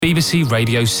BBC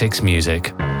Radio 6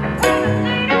 music.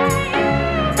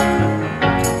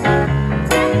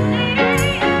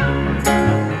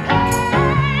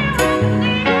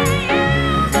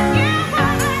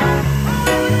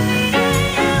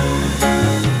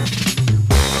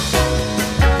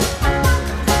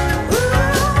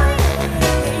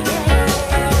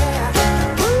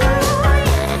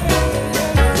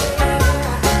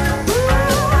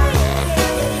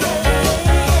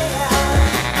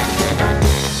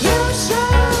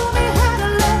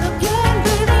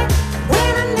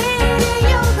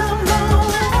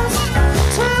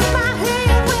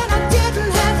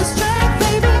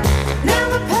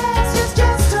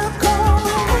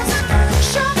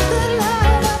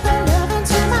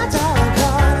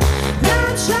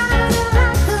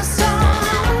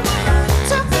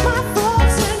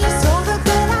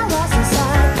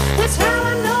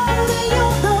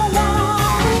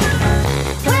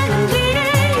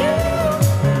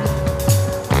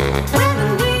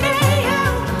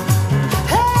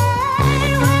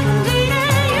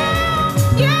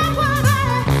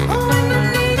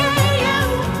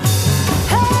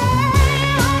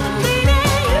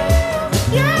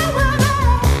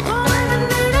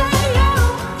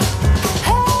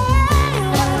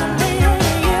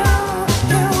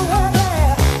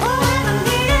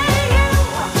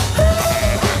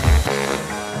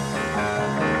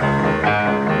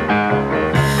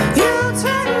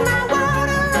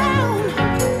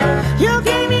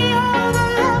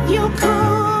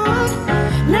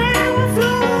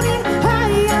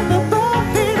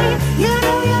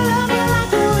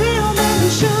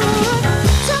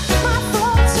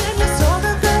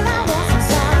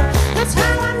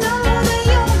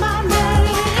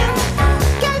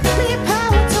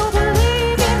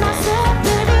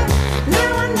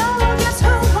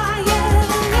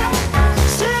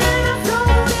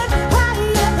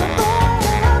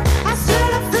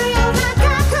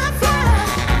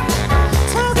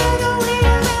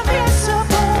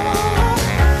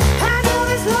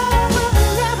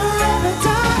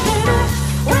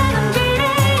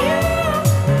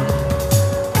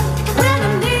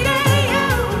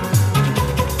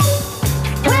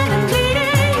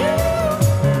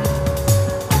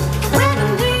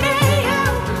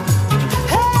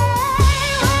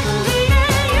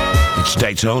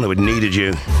 Daytona had needed you.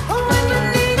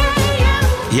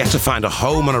 You had to find a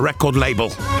home on a record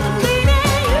label.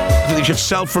 I think you should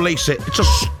self-release it. It's a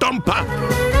stomper.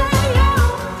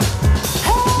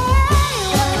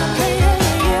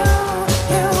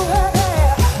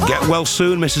 Get well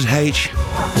soon, Mrs. H.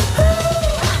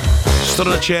 Stood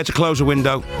on a chair to close a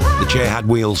window. The chair had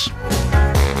wheels.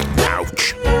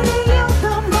 Ouch.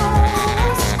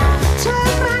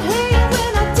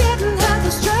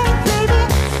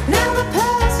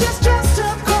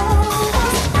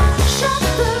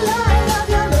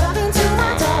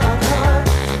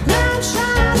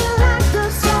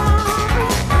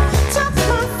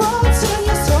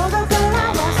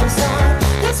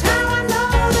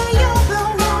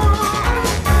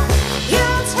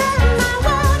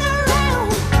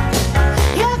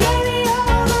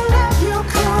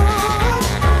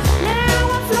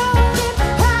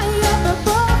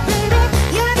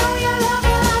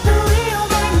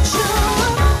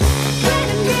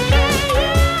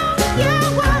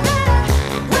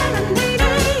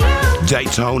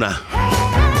 Daytona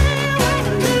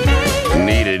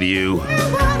needed you.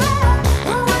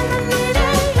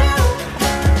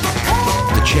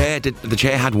 The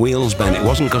chair had wheels, Ben. It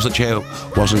wasn't because the chair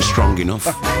wasn't strong enough.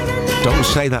 Don't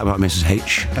say that about Mrs.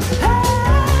 H.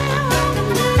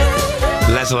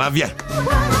 Les will have you.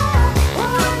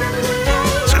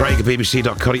 It's Craig at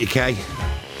bbc.co.uk.